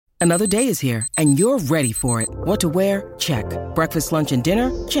Another day is here, and you're ready for it. What to wear? Check. Breakfast, lunch, and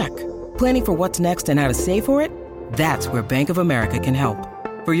dinner? Check. Planning for what's next and how to save for it? That's where Bank of America can help.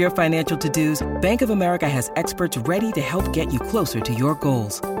 For your financial to-dos, Bank of America has experts ready to help get you closer to your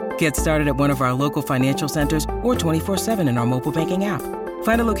goals. Get started at one of our local financial centers or 24/7 in our mobile banking app.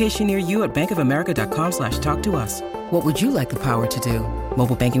 Find a location near you at bankofamerica.com/talktous. What would you like the power to do?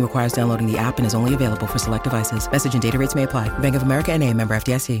 Mobile banking requires downloading the app and is only available for select devices. Message and data rates may apply. Bank of America N.A., member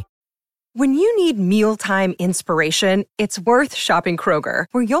FDIC. When you need mealtime inspiration, it's worth shopping Kroger,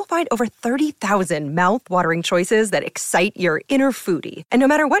 where you'll find over 30,000 mouth-watering choices that excite your inner foodie. And no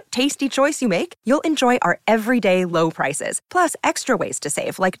matter what tasty choice you make, you'll enjoy our everyday low prices, plus extra ways to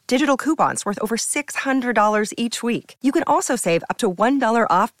save, like digital coupons worth over $600 each week. You can also save up to $1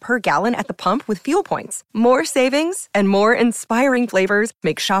 off per gallon at the pump with fuel points. More savings and more inspiring flavors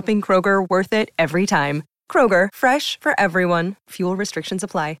make shopping Kroger worth it every time. Kroger, fresh for everyone. Fuel restrictions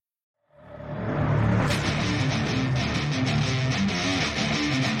apply.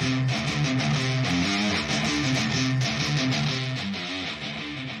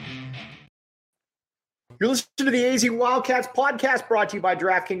 You're listening to the AZ Wildcats podcast, brought to you by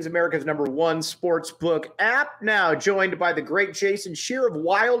DraftKings, America's #1 sportsbook app. Now joined by the great Jason Scheer of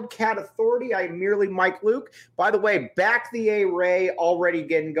Wildcat Authority. I am merely Mike Luke. By the way, Back the A Ray already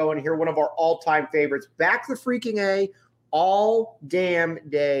getting going here. One of our all-time favorites. Back the freaking A all damn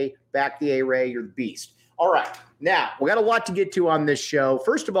day. Back the A Ray, you're the beast. All right. Now, we got a lot to get to on this show.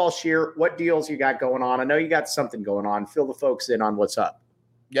 First of all, Scheer, what deals you got going on? I know you got something going on. Fill the folks in on what's up.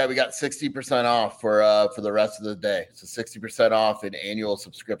 Yeah, we got 60% off for the rest of the day. So 60% off an annual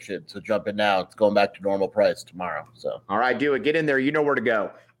subscription. So jump in now. It's going back to normal price tomorrow. So all right, do it. Get in there. You know where to go.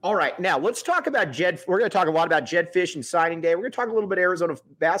 All right, now let's talk about Jed. We're going to talk a lot about Jedd Fisch and signing day. We're going to talk a little bit Arizona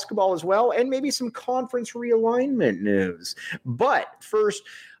basketball as well, and maybe some conference realignment news. But first,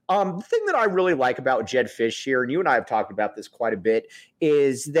 the thing that I really like about Jedd Fisch here, and you and I have talked about this quite a bit,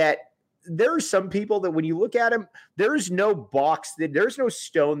 is that there are some people that when you look at him, there's no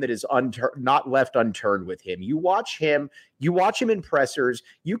stone that is not left unturned with him. You watch him in pressers.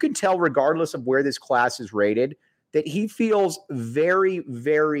 You can tell, regardless of where this class is rated, that he feels very,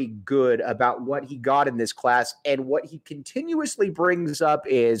 very good about what he got in this class. And what he continuously brings up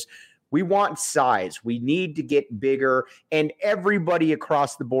is, we want size. We need to get bigger. And everybody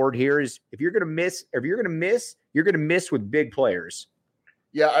across the board here is, if you're going to miss with big players.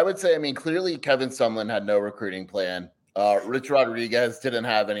 Yeah, I would say, clearly Kevin Sumlin had no recruiting plan. Rich Rodriguez didn't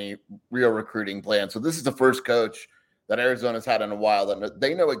have any real recruiting plan. So this is the first coach that Arizona's had in a while that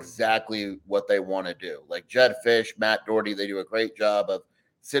they know exactly what they want to do. Like Jedd Fisch, Matt Doherty, they do a great job of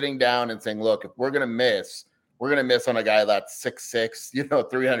sitting down and saying, look, if we're going to miss on a guy that's 6'6",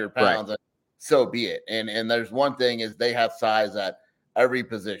 300 pounds. Right. So be it. And there's one thing is they have size at every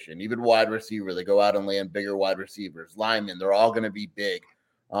position, even wide receiver. They go out and land bigger wide receivers, linemen. They're all going to be big.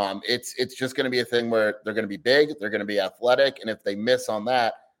 It's just going to be a thing where they're going to be big, they're going to be athletic, and if they miss on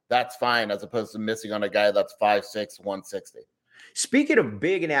that, that's fine, as opposed to missing on a guy that's 5'6", 160. Speaking of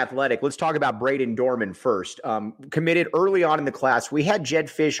big and athletic, let's talk about Brayden Dorman first. Committed early on in the class. We had Jedd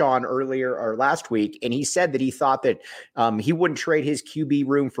Fisch on earlier or last week, and he said that he thought that he wouldn't trade his QB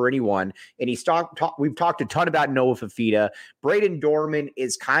room for anyone. And we've talked a ton about Noah Fifita. Brayden Dorman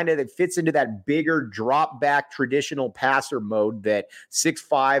is that fits into that bigger drop back traditional passer mode that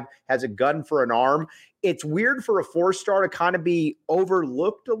 6'5", has a gun for an arm. It's weird for a 4-star to kind of be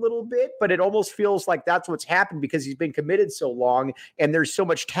overlooked a little bit, but it almost feels like that's what's happened because he's been committed so long and there's so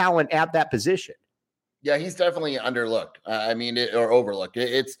much talent at that position. Yeah, he's definitely underlooked. Or overlooked.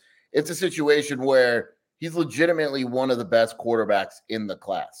 It's a situation where he's legitimately one of the best quarterbacks in the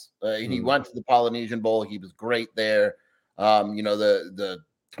class. He went to the Polynesian Bowl. He was great there. The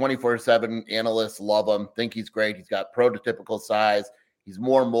 24/7 analysts love him, think he's great. He's got prototypical size. He's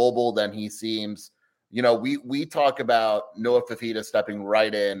more mobile than he seems. We talk about Noah Fifita stepping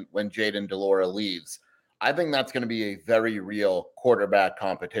right in when Jayden de Laura leaves. I think that's going to be a very real quarterback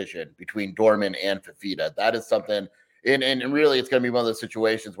competition between Dorman and Fifita. That is something, and really it's going to be one of those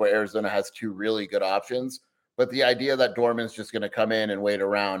situations where Arizona has two really good options. But the idea that Dorman's just going to come in and wait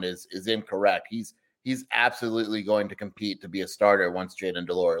around is incorrect. He's absolutely going to compete to be a starter once Jayden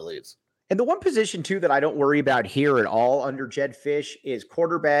de Laura leaves. And the one position, too, that I don't worry about here at all under Jedd Fisch is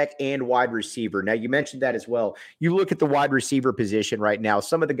quarterback and wide receiver. Now, you mentioned that as well. You look at the wide receiver position right now,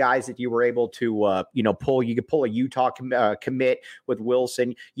 some of the guys that you were able to, pull, you could pull a Utah commit with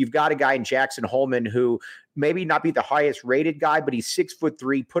Wilson. You've got a guy in Jackson Holman who maybe not be the highest rated guy, but he's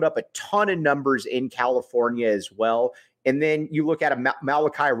 6'3", put up a ton of numbers in California as well. And then you look at a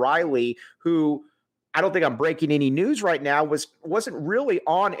Malachi Riley, who I don't think I'm breaking any news right now, wasn't really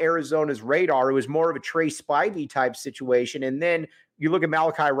on Arizona's radar. It was more of a Trey Spivey type situation. And then you look at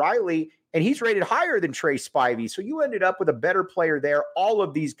Malachi Riley, and he's rated higher than Trey Spivey. So you ended up with a better player there. All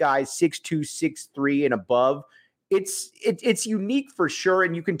of these guys, 6'2", 6'3", and above. It's unique for sure,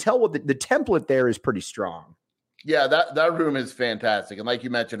 and you can tell what the template there is pretty strong. Yeah, that room is fantastic. And like you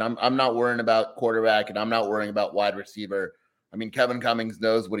mentioned, I'm not worrying about quarterback, and I'm not worrying about wide receiver. I mean, Kevin Cummings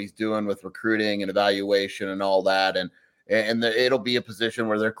knows what he's doing with recruiting and evaluation and all that. And it'll be a position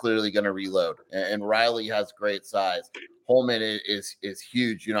where they're clearly going to reload. And Riley has great size. Holman is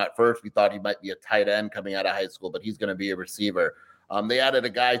huge. You know, at first we thought he might be a tight end coming out of high school, but he's going to be a receiver. They added a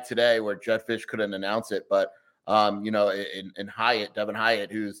guy today where Jetfish couldn't announce it, but in Hyatt, Devin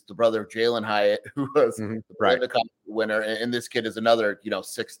Hyatt, who's the brother of Jalen Hyatt, who was the Cup winner. And this kid is another,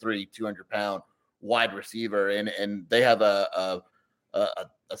 6'3", 200-pound wide receiver. And they have a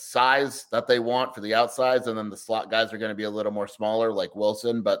size that they want for the outsides. And then the slot guys are going to be a little more smaller like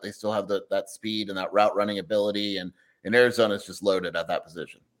Wilson, but they still have that speed and that route running ability. And Arizona is just loaded at that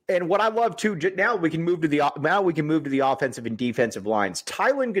position. And what I love too, now we can move to the offensive and defensive lines.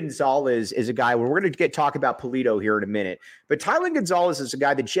 Tylen Gonzalez is a guy where we're going to talk about Polito here in a minute. But Tylen Gonzalez is a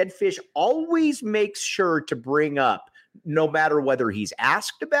guy that Jedd Fisch always makes sure to bring up, no matter whether he's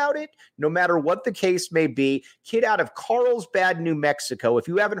asked about it, no matter what the case may be. Kid out of Carlsbad, New Mexico. If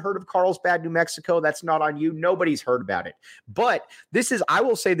you haven't heard of Carlsbad, New Mexico, that's not on you. Nobody's heard about it. But I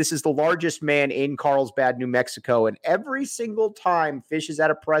will say this is the largest man in Carlsbad, New Mexico. And every single time Fisch is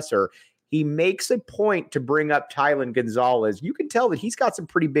at a presser, he makes a point to bring up Tylen Gonzalez. You can tell that he's got some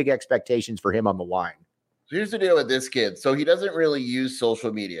pretty big expectations for him on the line. Here's the deal with this kid. So he doesn't really use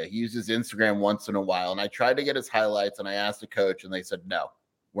social media. He uses Instagram once in a while. And I tried to get his highlights, and I asked the coach, and they said, no,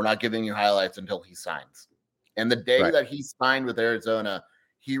 we're not giving you highlights until he signs. And the day that he signed with Arizona,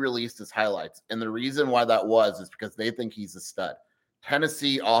 he released his highlights. And the reason why that is because they think he's a stud.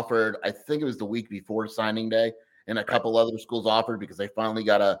 Tennessee offered, I think it was the week before signing day, and a couple other schools offered because they finally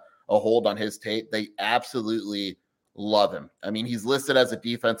got a hold on his tape. They absolutely love him. I mean, he's listed as a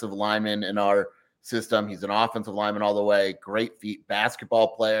defensive lineman in our system. He's an offensive lineman all the way. Great feet,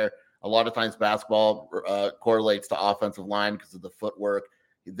 basketball player. A lot of times basketball correlates to offensive line because of the footwork.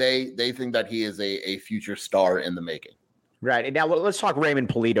 They think that he is a future star in the making. Right. And now let's talk Raymond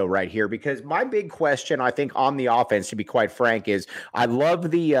Polito right here, because my big question, I think, on the offense, to be quite frank, is I love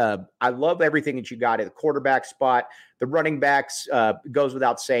everything that you got at the quarterback spot. The running backs goes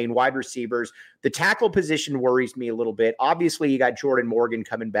without saying, wide receivers. The tackle position worries me a little bit. Obviously, you got Jordan Morgan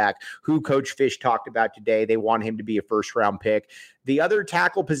coming back, who Coach Fisch talked about today. They want him to be a first-round pick. The other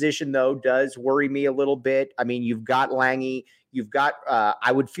tackle position, though, does worry me a little bit. I mean, you've got Lange. You've got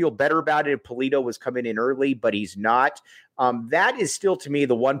I would feel better about it if Polito was coming in early, but he's not. That is still, to me,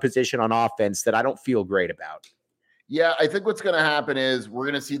 the one position on offense that I don't feel great about. Yeah, I think what's going to happen is we're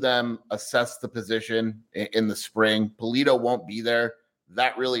going to see them assess the position in the spring. Polito won't be there.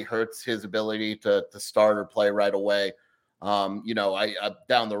 That really hurts his ability to start or play right away. I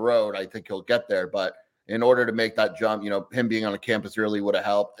down the road, I think he'll get there. But in order to make that jump, him being on a campus early would have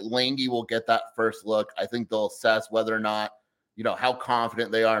helped. Lange will get that first look. I think they'll assess whether or not, how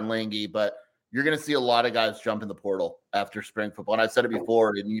confident they are in Lange. But you're going to see a lot of guys jump in the portal after spring football. And I've said it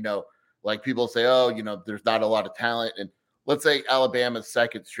before, and, like people say, there's not a lot of talent. And let's say Alabama's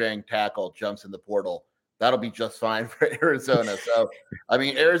second string tackle jumps in the portal. That'll be just fine for Arizona. So, I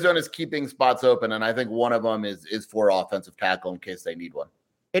mean, Arizona's keeping spots open, and I think one of them is for offensive tackle in case they need one.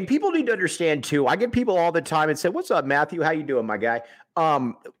 And people need to understand, too, I get people all the time and say, what's up, Matthew? How you doing, my guy?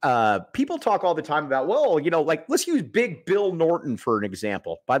 People talk all the time about, let's use Big Bill Norton for an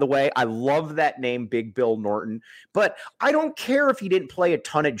example. By the way, I love that name, Big Bill Norton, but I don't care if he didn't play a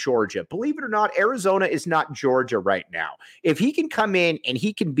ton at Georgia. Believe it or not, Arizona is not Georgia right now. If he can come in and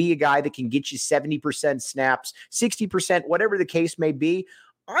he can be a guy that can get you 70% snaps, 60%, whatever the case may be,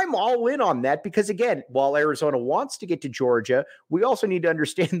 I'm all in on that because, again, while Arizona wants to get to Georgia, we also need to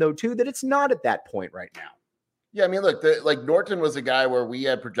understand, though, too, that it's not at that point right now. Yeah, I mean, look, Norton was a guy where we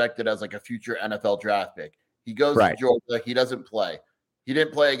had projected as like a future NFL draft pick. He goes to Georgia. He doesn't play. He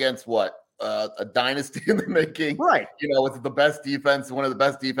didn't play against a dynasty in the making, right? With the best defense, one of the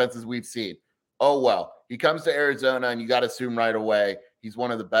best defenses we've seen. Oh, well, he comes to Arizona, and you got to assume right away he's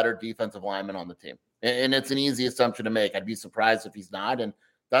one of the better defensive linemen on the team. And it's an easy assumption to make. I'd be surprised if he's not. And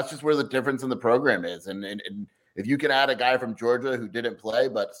that's just where the difference in the program is. And if you can add a guy from Georgia who didn't play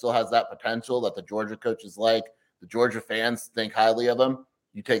but still has that potential that the Georgia coaches like, the Georgia fans think highly of him,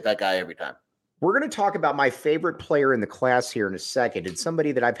 you take that guy every time. We're going to talk about my favorite player in the class here in a second, and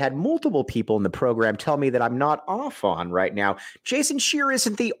somebody that I've had multiple people in the program tell me that I'm not off on right now. Jason Scheer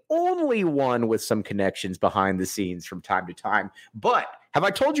isn't the only one with some connections behind the scenes from time to time. But have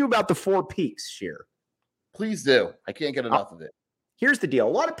I told you about the Four Peaks, Scheer? Please do. I can't get enough of it. Here's the deal. A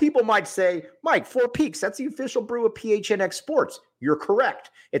lot of people might say, Mike, Four Peaks, that's the official brew of PHNX Sports. You're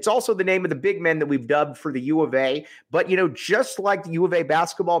correct. It's also the name of the big men that we've dubbed for the U of A. But, just like the U of A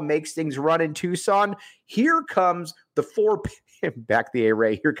basketball makes things run in Tucson, here comes the Four back the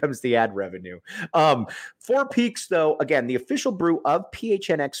array. Here comes the ad revenue. Four Peaks, though, again, the official brew of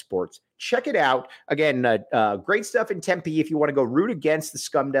PHNX Sports. Check it out. Again, great stuff in Tempe if you want to go root against the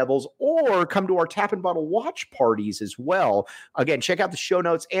Scum Devils or come to our Tap and Bottle watch parties as well. Again, check out the show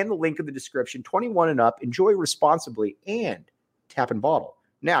notes and the link in the description. 21 and up. Enjoy responsibly and Tap and Bottle.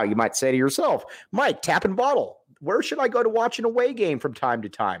 Now, you might say to yourself, Mike, Tap and Bottle, where should I go to watch an away game from time to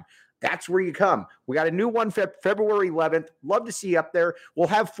time? That's where you come. We got a new one February 11th. Love to see you up there. We'll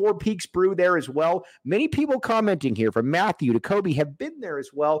have Four Peaks Brew there as well. Many people commenting here from Matthew to Kobe have been there as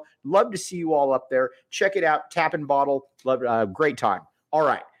well. Love to see you all up there. Check it out. Tap and Bottle. Love, great time. All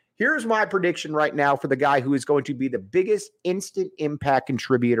right. Here's my prediction right now for the guy who is going to be the biggest instant impact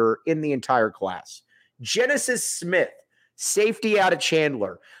contributor in the entire class. Genesis Smith, safety out of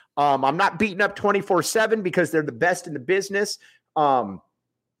Chandler. I'm not beating up 24/7 because they're the best in the business.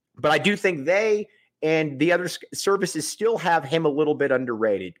 But I do think they and the other services still have him a little bit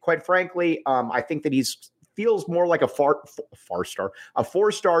underrated. Quite frankly, I think that feels more like a four-star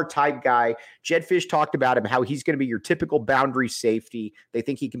type guy. Jed Fish talked about him, how he's going to be your typical boundary safety. They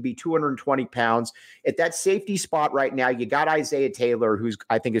think he can be 220 pounds. At that safety spot right now, you got Isaiah Taylor, who's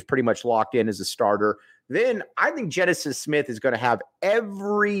I think is pretty much locked in as a starter. Then I think Genesis Smith is going to have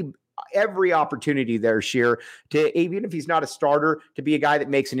every opportunity there, Scheer, to, even if he's not a starter, to be a guy that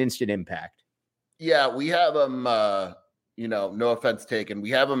makes an instant impact. Yeah, we have him, no offense taken. We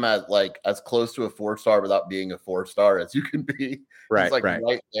have him as as close to a 4-star without being a 4-star as you can be. Right, he's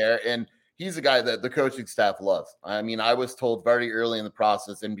right there. And he's a guy that the coaching staff loves. I mean, I was told very early in the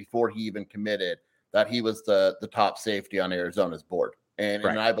process and before he even committed that he was the top safety on Arizona's board. And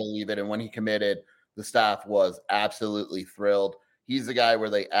I believe it. And when he committed, the staff was absolutely thrilled. He's a guy where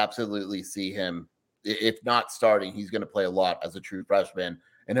they absolutely see him. If not starting, he's going to play a lot as a true freshman,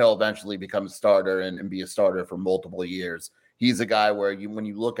 and he'll eventually become a starter and be a starter for multiple years. He's a guy where when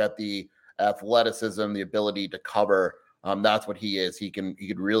you look at the athleticism, the ability to cover, that's what he is. He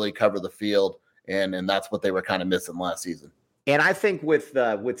could really cover the field, and that's what they were kind of missing last season. And I think with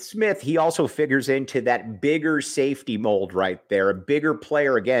Smith, he also figures into that bigger safety mold right there, a bigger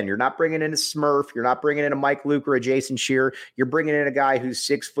player. Again, you're not bringing in a Smurf. You're not bringing in a Mike Luke or a Jason Scheer. You're bringing in a guy who's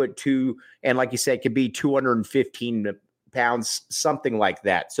 6'2", and like you said, could be 215 pounds, something like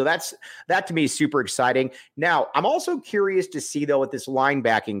that. So that to me is super exciting. Now, I'm also curious to see, though, with this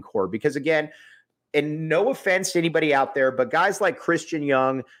linebacking core, because again, and no offense to anybody out there, but guys like Christian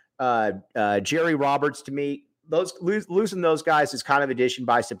Young, Jerry Roberts, to me, losing those guys is kind of addition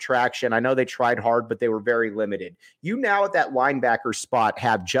by subtraction. I know they tried hard, but they were very limited. You now at that linebacker spot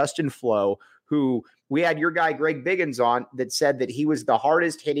have Justin Flo, who we had your guy Greg Biggins on that said that he was the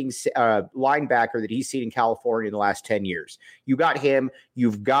hardest hitting linebacker that he's seen in California in the last 10 years. You got him.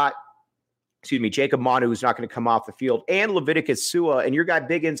 You've got Jacob Manu, who's not going to come off the field, and Leviticus Sua. And your guy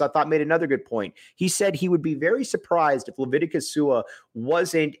Biggins, I thought, made another good point. He said he would be very surprised if Leviticus Sua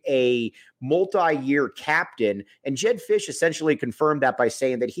wasn't a multi-year captain. And Jed Fish essentially confirmed that by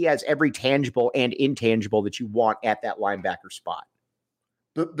saying that he has every tangible and intangible that you want at that linebacker spot.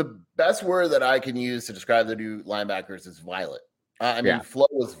 The best word that I can use to describe the new linebackers is violent. Flo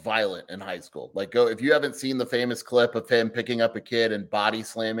was violent in high school. If you haven't seen the famous clip of him picking up a kid and body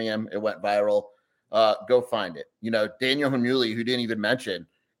slamming him, it went viral. Go find it. Daniel Hamuli, who didn't even mention,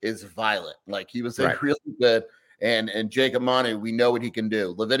 is violent. He was really good. And Jacob Manu, we know what he can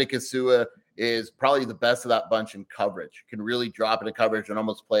do. Leviticus Sua is probably the best of that bunch in coverage. Can really drop into coverage and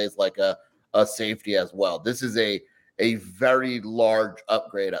almost plays like a safety as well. This is a very large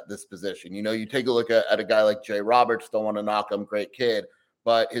upgrade at this position. You take a look at a guy like Jay Roberts, don't want to knock him, great kid,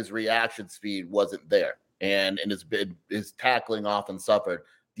 but his reaction speed wasn't there. And his tackling often suffered.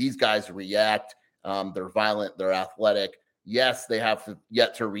 These guys react. They're violent. They're athletic. Yes, they have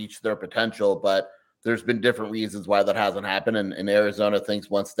yet to reach their potential, but there's been different reasons why that hasn't happened. And Arizona thinks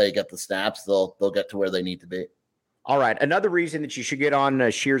once they get the snaps, they'll get to where they need to be. All right. Another reason that you should get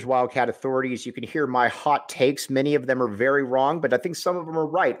on Shears Wildcat Authority is you can hear my hot takes. Many of them are very wrong, but I think some of them are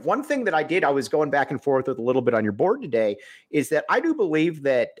right. One thing that I was going back and forth with a little bit on your board today, is that I do believe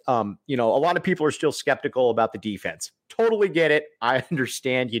that, a lot of people are still skeptical about the defense. Totally get it. I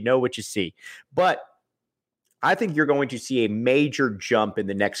understand. You know what you see. But I think you're going to see a major jump in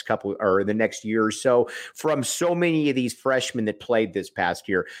the next year or so from so many of these freshmen that played this past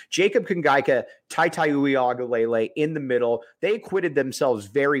year. Jacob Kangaica, Tai Uiagalelei in the middle. They acquitted themselves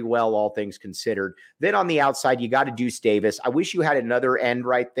very well, all things considered. Then on the outside, you got to Deuce Davis. I wish you had another end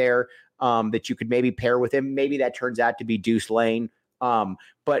right there that you could maybe pair with him. Maybe that turns out to be Deuce Lane.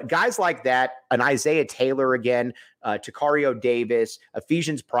 But guys like that, an Isaiah Taylor again, Takario Davis,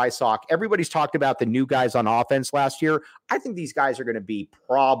 Ephesians Prysock, everybody's talked about the new guys on offense last year. I think these guys are going to be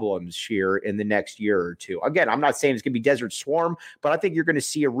problems here in the next year or two. Again, I'm not saying it's going to be Desert Swarm, but I think you're going to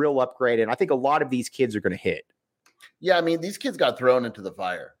see a real upgrade, and I think a lot of these kids are going to hit. Yeah, I mean, these kids got thrown into the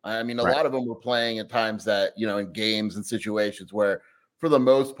fire. I mean, a lot of them were playing at times that, in games and situations where, for the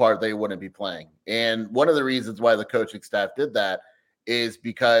most part, they wouldn't be playing. And one of the reasons why the coaching staff did that is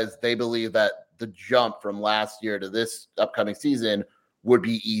because they believe that the jump from last year to this upcoming season would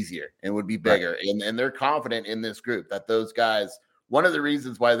be easier and would be bigger. Right. And they're confident in this group that those guys, one of the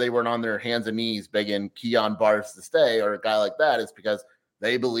reasons why they weren't on their hands and knees begging Keon Barnes to stay or a guy like that is because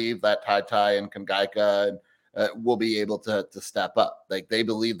they believe that Tai and Kangaica will be able to step up. Like, they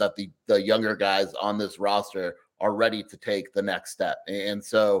believe that the younger guys on this roster are ready to take the next step. And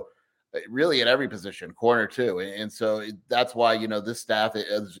so really at every position, corner too. And so that's why, this staff,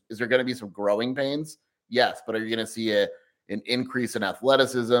 is there going to be some growing pains? Yes. But are you going to see an increase in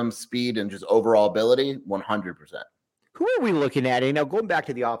athleticism, speed, and just overall ability? 100%. Who are we looking at? Going back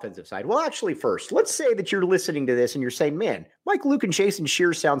to the offensive side. Well, actually, first, let's say that you're listening to this and you're saying, man, Mike Luke and Jason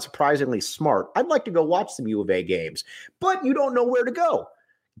Shears sound surprisingly smart. I'd like to go watch some U of A games, but you don't know where to go.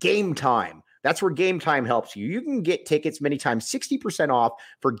 Game Time. That's where Game Time helps you. You can get tickets many times 60% off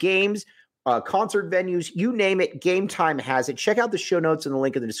for games, concert venues, you name it. Game Time has it. Check out the show notes in the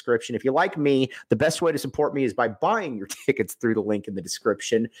link in the description. If you like me, the best way to support me is by buying your tickets through the link in the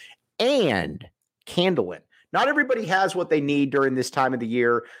description. And Candlin. Not everybody has what they need during this time of the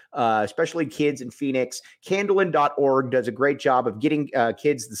year, especially kids in Phoenix. Candlin.org does a great job of getting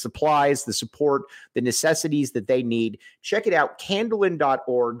kids the supplies, the support, the necessities that they need. Check it out,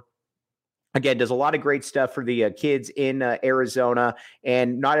 Candlin.org. Again, does a lot of great stuff for the kids in Arizona,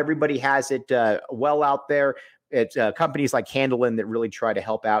 and not everybody has it well out there. It's companies like Candlin that really try to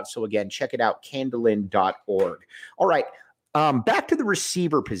help out. So again, check it out, Candlin.org. All right, back to the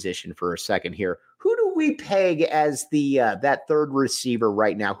receiver position for a second here. Who do we peg as the that third receiver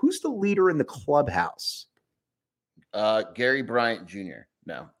right now? Who's the leader in the clubhouse? Gary Bryant Jr.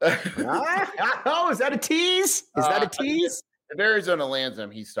 No. Oh, is that a tease? Is that a tease? If Arizona lands him,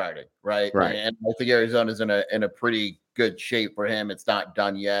 he's starting, right? Right. And I think Arizona's in a pretty good shape for him. It's not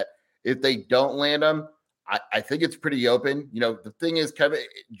done yet. If they don't land him, I think it's pretty open. The thing is,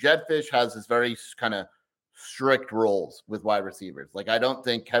 Jedd Fisch has this very kind of strict rules with wide receivers. Like, I don't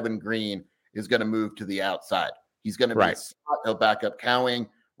think Kevin Green is going to move to the outside. He's going to be spot. He'll back up Cowing.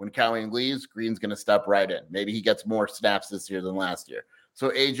 When Cowing leaves, Green's going to step right in. Maybe he gets more snaps this year than last year.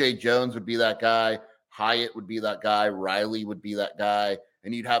 So A.J. Jones would be that guy. Hyatt would be that guy. Riley would be that guy.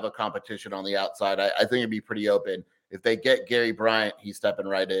 And you'd have a competition on the outside. I think it'd be pretty open. If they get Gary Bryant, he's stepping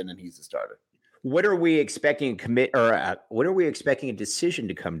right in and he's the starter. What are we expecting what are we expecting a decision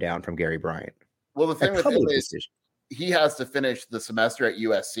to come down from Gary Bryant? Well, the thing with him is he has to finish the semester at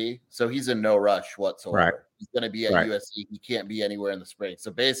USC, so he's in no rush whatsoever. Right. He's going to be at USC. He can't be anywhere in the spring.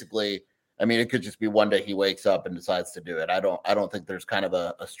 So basically, I mean, it could just be one day he wakes up and decides to do it. I don't think there's kind of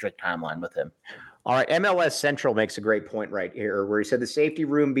a strict timeline with him. All right, MLS Central makes a great point right here, where he said the safety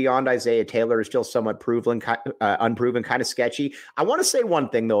room beyond Isaiah Taylor is still somewhat unproven, kind of sketchy. I want to say one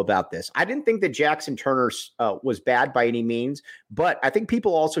thing, though, about this. I didn't think that Jackson Turner was bad by any means, but I think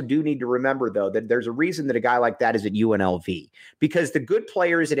people also do need to remember, though, that there's a reason that a guy like that is at UNLV, because the good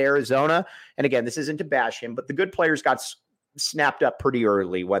players at Arizona, and again, this isn't to bash him, but the good players got snapped up pretty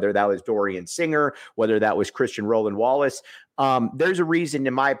early, whether that was Dorian Singer, whether that was Christian Roland Wallace. There's a reason,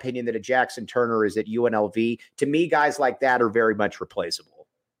 in my opinion, that a Jackson Turner is at UNLV. To me, guys like that are very much replaceable.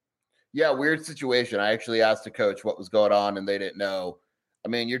 Yeah, weird situation. I actually asked the coach what was going on, and they didn't know. I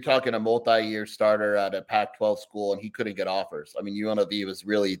mean, you're talking a multi-year starter at a Pac-12 school, and he couldn't get offers. I mean, UNLV was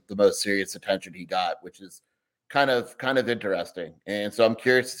really the most serious attention he got, which is kind of interesting. And so I'm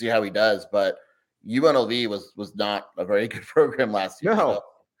curious to see how he does, but UNLV was not a very good program last year. No. So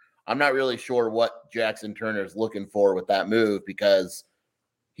I'm not really sure what Jackson Turner is looking for with that move because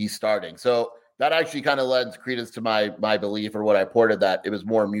he's starting. So that actually kind of lends credence to my belief, or what I reported, that it was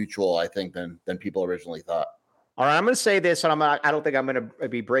more mutual, I think, than people originally thought. All right, I'm going to say this, and I don't think I'm going to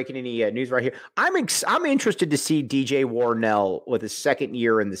be breaking any news right here. I'm interested to see DJ Warnell with his second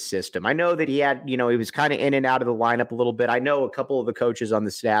year in the system. I know that he was kind of in and out of the lineup a little bit. I know a couple of the coaches on the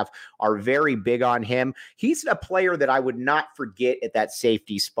staff are very big on him. He's a player that I would not forget at that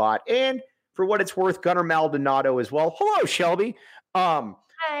safety spot. And for what it's worth, Gunnar Maldonado as well. Hello, Shelby.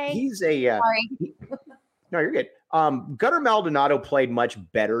 Hi. He's a Sorry. no, you're good. Gunnar Maldonado played much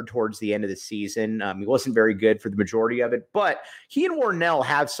better towards the end of the season. He wasn't very good for the majority of it, but he and Warnell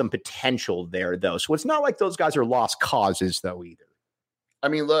have some potential there, though. So it's not like those guys are lost causes, though, either. I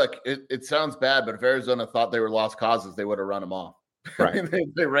mean, look, it sounds bad, but if Arizona thought they were lost causes, they would have run them off. Right.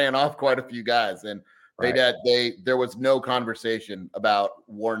 They ran off quite a few guys, and there was no conversation about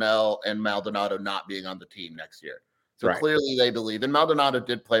Warnell and Maldonado not being on the team next year. So clearly they believe. And Maldonado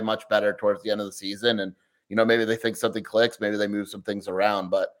did play much better towards the end of the season, and maybe they think something clicks, maybe they move some things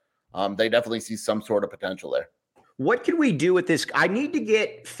around, but they definitely see some sort of potential there. What can we do with this? I need to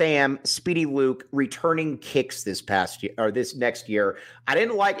get Speedy Luke returning kicks this past year or this next year. I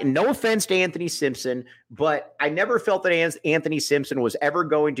didn't like, no offense to Anthony Simpson, but I never felt that Anthony Simpson was ever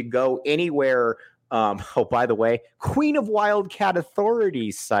going to go anywhere. Oh, by the way, Queen of Wildcat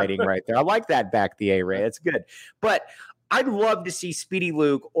Authority sighting right there. I like that back the A-Ray. That's good. But I'd love to see Speedy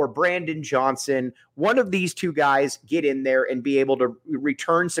Luke or Brandon Johnson, one of these two guys, get in there and be able to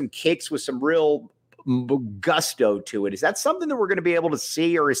return some kicks with some real gusto to it. Is that something that we're going to be able to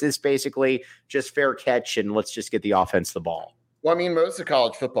see, or is this basically just fair catch and let's just get the offense the ball? Well, I mean, most of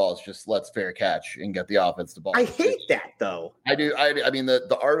college football is just let's fair catch and get the offense the ball. I hate that, though. I do. I mean,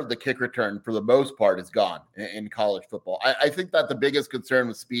 the art of the kick return, for the most part, is gone in college football. I think that the biggest concern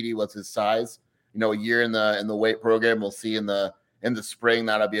with Speedy was his size. A year in the weight program, we'll see in the spring.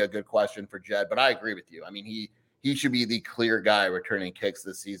 That'll be a good question for Jed. But I agree with you. I mean, he should be the clear guy returning kicks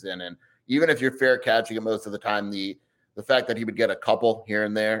this season. And even if you're fair catching it most of the time, the fact that he would get a couple here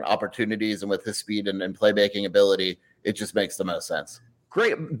and there opportunities, and with his speed and playmaking ability, it just makes the most sense.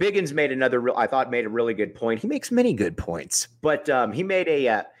 Great. Biggins made made a really good point. He makes many good points, but he made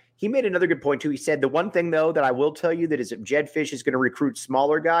another good point too. He said the one thing though that I will tell you that is if Jedd Fisch is going to recruit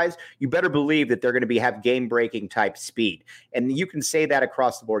smaller guys, you better believe that they're going to have game breaking type speed, and you can say that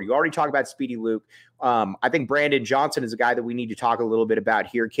across the board. You already talked about Speedy Luke. I think Brandon Johnson is a guy that we need to talk a little bit about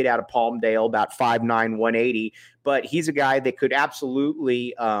here. Kid out of Palmdale, about 5'9", 180, but he's a guy that could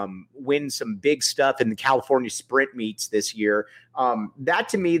absolutely win some big stuff in the California sprint meets this year. That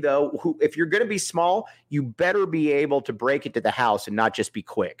to me, though, if you're going to be small, you better be able to break it to the house and not just be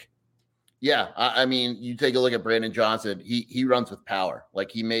quick. Yeah, I mean, you take a look at Brandon Johnson. He runs with power.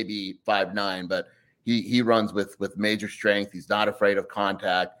 Like, he may be 5'9", but he runs with major strength. He's not afraid of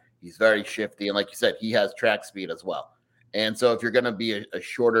contact. He's very shifty. And like you said, he has track speed as well. And so if you're going to be a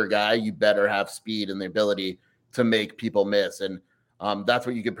shorter guy, you better have speed and the ability to make people miss. And that's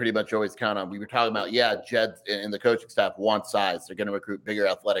what you can pretty much always count on. We were talking about, Jed and the coaching staff want size. They're going to recruit bigger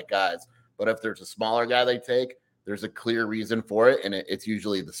athletic guys. But if there's a smaller guy they take, there's a clear reason for it, and it's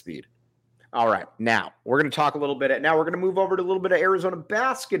usually the speed. All right. Now we're going to talk a little bit. Now we're going to move over to a little bit of Arizona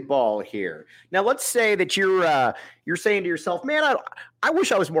basketball here. Now let's say that you're saying to yourself, man, I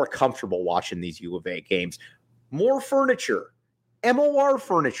wish I was more comfortable watching these U of A games. More furniture,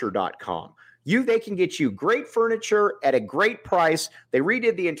 morfurniture.com. They can get you great furniture at a great price. They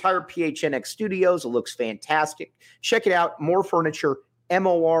redid the entire PHNX studios. It looks fantastic. Check it out. More furniture,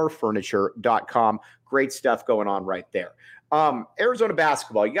 morfurniture.com. Great stuff going on right there. Arizona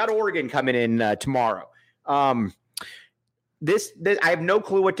basketball. You got Oregon coming in tomorrow. This I have no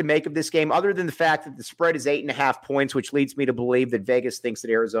clue what to make of this game, other than the fact that the spread is 8.5 points, which leads me to believe that Vegas thinks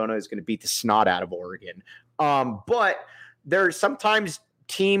that Arizona is going to beat the snot out of Oregon. But there's sometimes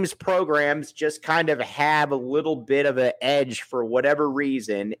programs just kind of have a little bit of an edge for whatever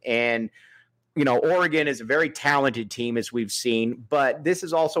reason, and Oregon is a very talented team, as we've seen, but this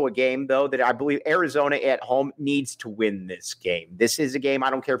is also a game, though, that I believe Arizona at home needs to win this game. This is a game, I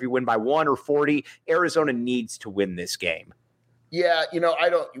don't care if you win by 1 or 40, Arizona needs to win this game. Yeah,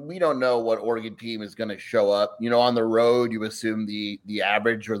 we don't know what Oregon team is going to show up. On the road, you assume the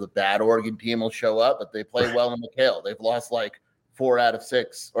average or the bad Oregon team will show up, but they play well in McHale. They've lost like 4 out of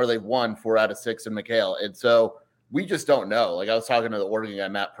 6, or they've won 4 out of 6 in McHale. And so we just don't know. Like, I was talking to the Oregon guy,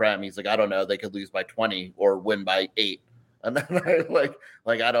 Matt Prem. He's like, I don't know. They could lose by 20 or win by 8. And then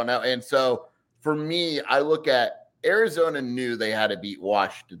I don't know. And so for me, I look at Arizona knew they had to beat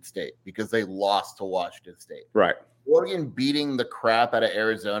Washington State because they lost to Washington State. Right. Oregon beating the crap out of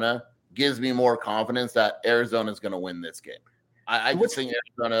Arizona gives me more confidence that Arizona is going to win this game. I just think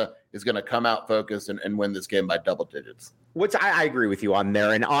Arizona is going to come out focused and win this game by double digits. I agree with you on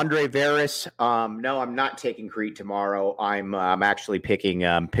there. And Andre Veras, no, I'm not taking Crete tomorrow. I'm actually picking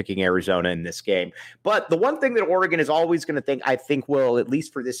Arizona in this game. But the one thing that Oregon is always going to I think will, at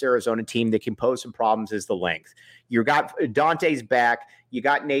least for this Arizona team, that can pose some problems is the length. You got Dante's back. You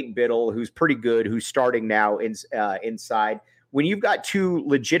got Nate Biddle, who's pretty good, who's starting now inside. When you've got two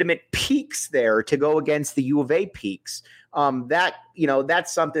legitimate peaks there to go against the U of A peaks,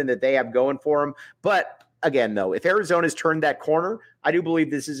 that's something that they have going for them. But again, though, if Arizona's turned that corner, I do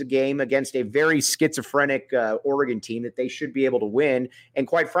believe this is a game against a very schizophrenic Oregon team that they should be able to win. And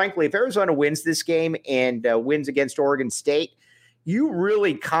quite frankly, if Arizona wins this game and wins against Oregon State, you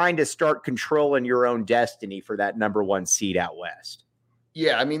really kind of start controlling your own destiny for that number one seed out west.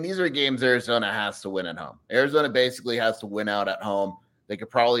 Yeah, I mean, these are games Arizona has to win at home. Arizona basically has to win out at home. They could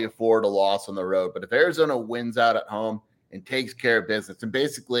probably afford a loss on the road. But if Arizona wins out at home and takes care of business, and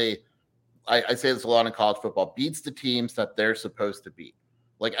basically – I say this a lot in college football, beats the teams that they're supposed to beat.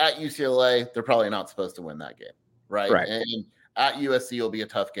 Like at UCLA, they're probably not supposed to win that game, right? And at USC will be a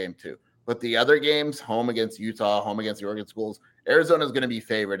tough game too. But the other games, home against Utah, home against the Oregon schools, Arizona is going to be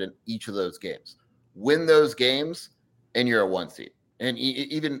favored in each of those games. Win those games, and you're a one seed. And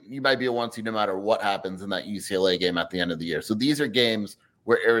even you might be a one seed no matter what happens in that UCLA game at the end of the year. So these are games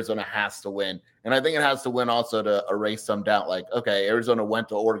where Arizona has to win. And I think it has to win also to erase some doubt. Like, okay, Arizona went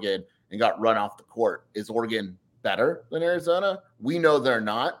to Oregon and got run off the court. Is Oregon better than Arizona? We know they're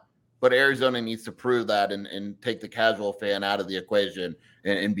not, but Arizona needs to prove that and take the casual fan out of the equation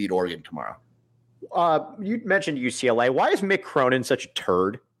and beat Oregon tomorrow. You mentioned UCLA. Why is Mick Cronin such a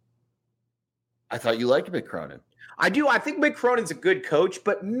turd? I thought you liked Mick Cronin. I do. I think Mick Cronin's a good coach,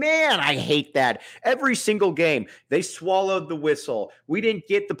 but man, I hate that. Every single game, they swallowed the whistle. We didn't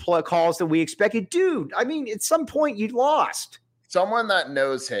get the calls that we expected. Dude, I mean, at some point you lost. Someone that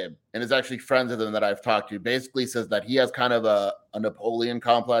knows him and is actually friends with him that I've talked to basically says that he has kind of a Napoleon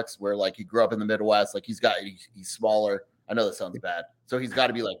complex where like he grew up in the Midwest, like he's smaller. I know that sounds bad. So he's got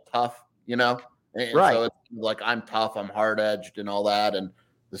to be like tough, And right. So it's like, I'm tough, I'm hard edged and all that. And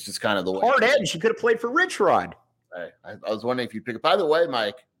it's just kind of the way. Hard edge. You could have played for Rich Rod. I was wondering if you'd pick it. By the way,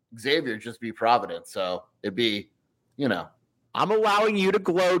 Mike, Xavier just beat Providence. So it'd be, I'm allowing you to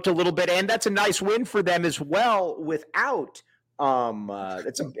gloat a little bit. And that's a nice win for them as well without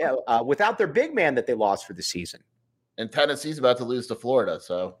without their big man that they lost for the season. And Tennessee's about to lose to Florida,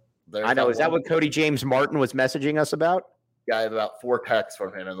 so I know. Is that what Cody James Martin was messaging us about? Yeah, I have about 4 texts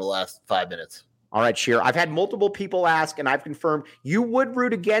from him in the last 5 minutes. All right, Sheer. I've had multiple people ask, and I've confirmed you would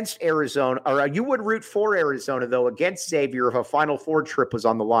root against Arizona, or you would root for Arizona, though, against Xavier if a Final Four trip was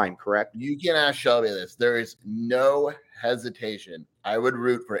on the line, correct? You can ask Shelby this. There is no hesitation. I would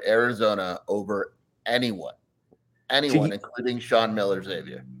root for Arizona over anyone, including Sean Miller,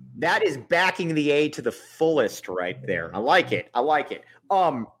 Xavier. That is backing the A to the fullest right there. I like it.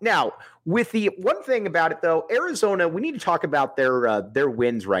 Now, with the one thing about it, though, Arizona, we need to talk about their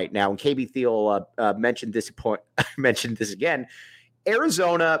wins right now. And KB Thiel mentioned this again.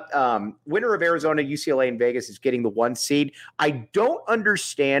 Arizona, winner of Arizona, UCLA, and Vegas is getting the 1 seed. I don't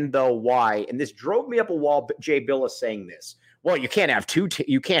understand, though, why. And this drove me up a wall, Jay Billis saying this. Well, you can't have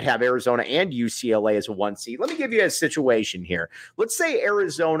you can't have Arizona and UCLA as a 1 seed. Let me give you a situation here. Let's say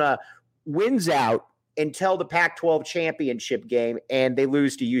Arizona wins out until the Pac-12 championship game and they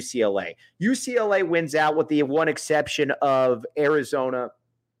lose to UCLA. UCLA wins out with the one exception of Arizona.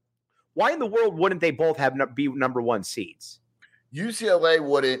 Why in the world wouldn't they both be number 1 seeds? UCLA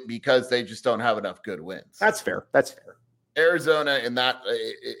wouldn't because they just don't have enough good wins. That's fair. Arizona in that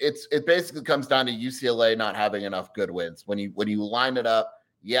it basically comes down to UCLA not having enough good wins. When you line it up,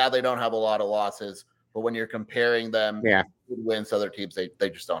 yeah, they don't have a lot of losses, but when you're comparing them, good wins to other teams, they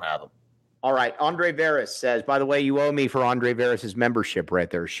just don't have them. All right. Andre Veras says, by the way, you owe me for Andre Veras' membership right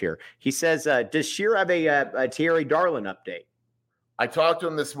there, Sheer. He says, does Sheer have a Thierry Darlin update? I talked to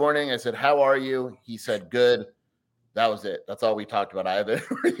him this morning. I said, how are you? He said, good. That was it. That's all we talked about. I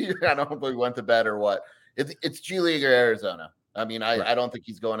don't know if we went to bed or what. It's G League or Arizona. I mean, I don't think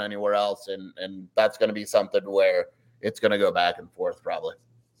he's going anywhere else, and that's going to be something where it's going to go back and forth probably.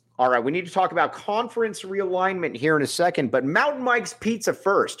 All right, we need to talk about conference realignment here in a second, but Mountain Mike's Pizza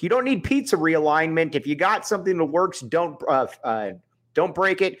first. You don't need pizza realignment. If you got something that works, don't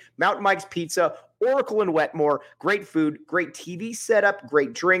break it. Mountain Mike's Pizza, Oracle and Wetmore, great food, great TV setup,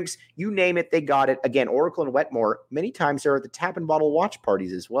 great drinks, you name it, they got it. Again, Oracle and Wetmore, many times they're at the tap and bottle watch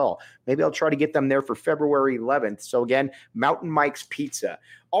parties as well. Maybe I'll try to get them there for February 11th. So again, Mountain Mike's Pizza.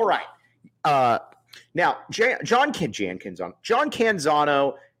 All right. Now, John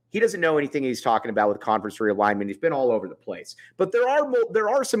Canzano, He doesn't know anything he's talking about with conference realignment. He's been all over the place. But there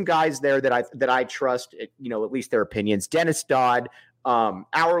are some guys there that I trust, at least their opinions. Dennis Dodd,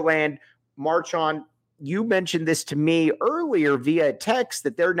 Hourland, Marchand. You mentioned this to me earlier via text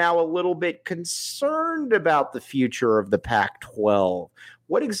that they're now a little bit concerned about the future of the Pac-12.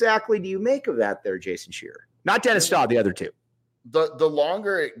 What exactly do you make of that there, Jason Scheer? Not Dennis Dodd, the other two. The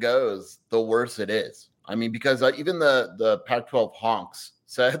longer it goes, the worse it is. I mean, because even the Pac-12 honks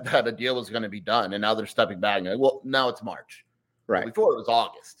said that a deal was going to be done, and now they're stepping back. And well, now it's March. Right. Before it was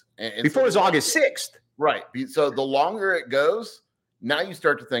August. Before it was August 6th. Right. So the longer it goes, now you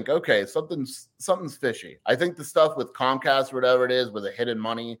start to think, okay, something's fishy. I think the stuff with Comcast, whatever it is, with the hidden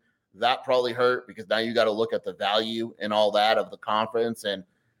money, that probably hurt because now you got to look at the value and all that of the conference. And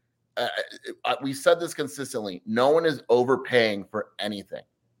we said this consistently. No one is overpaying for anything.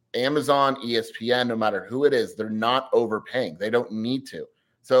 Amazon, ESPN, no matter who it is, they're not overpaying. They don't need to.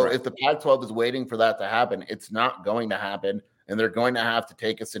 So if the Pac-12 is waiting for that to happen, it's not going to happen. And they're going to have to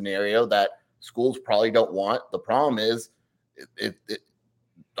take a scenario that schools probably don't want. The problem is,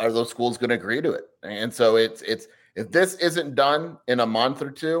 are those schools going to agree to it? And so it's if this isn't done in a month or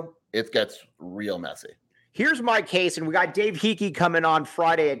two, it gets real messy. Here's my case, and we got Dave Hickey coming on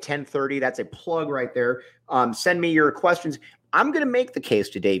Friday at 10:30. That's a plug right there. Send me your questions. I'm going to make the case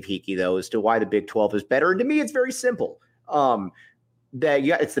to Dave Hickey, though, as to why the Big 12 is better. And to me, it's very simple.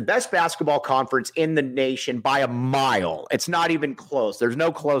 It's the best basketball conference in the nation by a mile. It's not even close. There's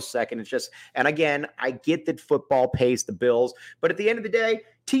no close second. It's just, and again, I get that football pays the bills, but at the end of the day,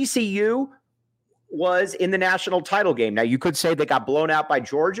 TCU was in the national title game. Now, you could say they got blown out by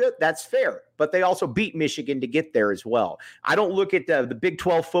Georgia. That's fair, but they also beat Michigan to get there as well. I don't look at the Big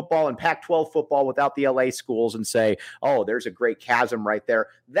 12 football and Pac-12 football without the LA schools and say, oh, there's a great chasm right there.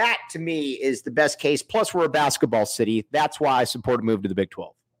 That, to me, is the best case. Plus, we're a basketball city. That's why I support a move to the Big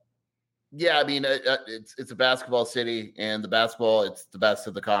 12. Yeah, I mean, it's a basketball city, and the basketball, it's the best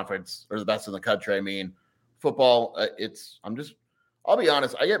of the conference, or the best in the country. I mean, football, I'll be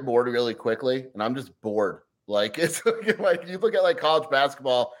honest, I get bored really quickly, and I'm just bored. Like, it's like you look at like college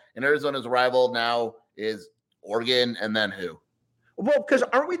basketball, and Arizona's rival now is Oregon, and then who? Well, because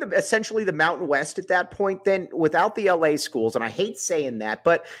aren't we essentially the Mountain West at that point then, without the LA schools? And I hate saying that,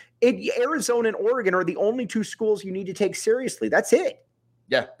 but Arizona and Oregon are the only two schools you need to take seriously. That's it.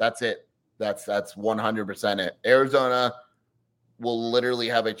 Yeah, that's it. That's 100% it. Arizona will literally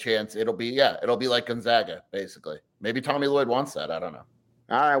have a chance. It'll be like Gonzaga, basically. Maybe Tommy Lloyd wants that. I don't know.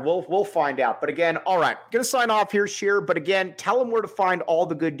 All right, we'll find out. But again, all right, going to sign off here, Scheer. But again, tell them where to find all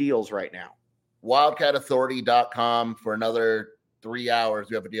the good deals right now. WildcatAuthority.com for another 3 hours.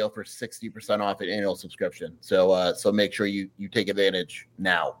 We have a deal for 60% off an annual subscription. So make sure you take advantage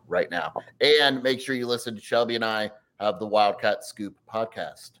right now. And make sure you listen to Shelby and I have the Wildcat Scoop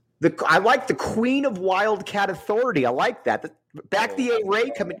podcast. I like the Queen of Wildcat Authority. I like that. Back the A Ray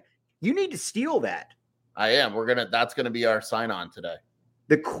coming. You need to steal that. I am. That's gonna be our sign on today.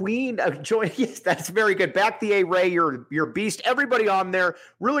 The Queen of Joy. Yes, that's very good. Back the A Ray. You're a beast. Everybody on there.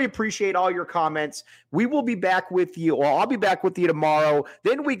 Really appreciate all your comments. We will be back with you. Well, I'll be back with you tomorrow.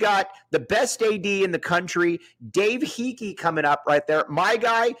 Then we got the best AD in the country, Dave Hickey, coming up right there. My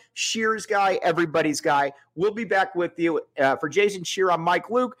guy, Scheer's guy, everybody's guy. We'll be back with you. For Jason Scheer, I'm Mike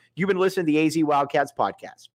Luke. You've been listening to the AZ Wildcats podcast.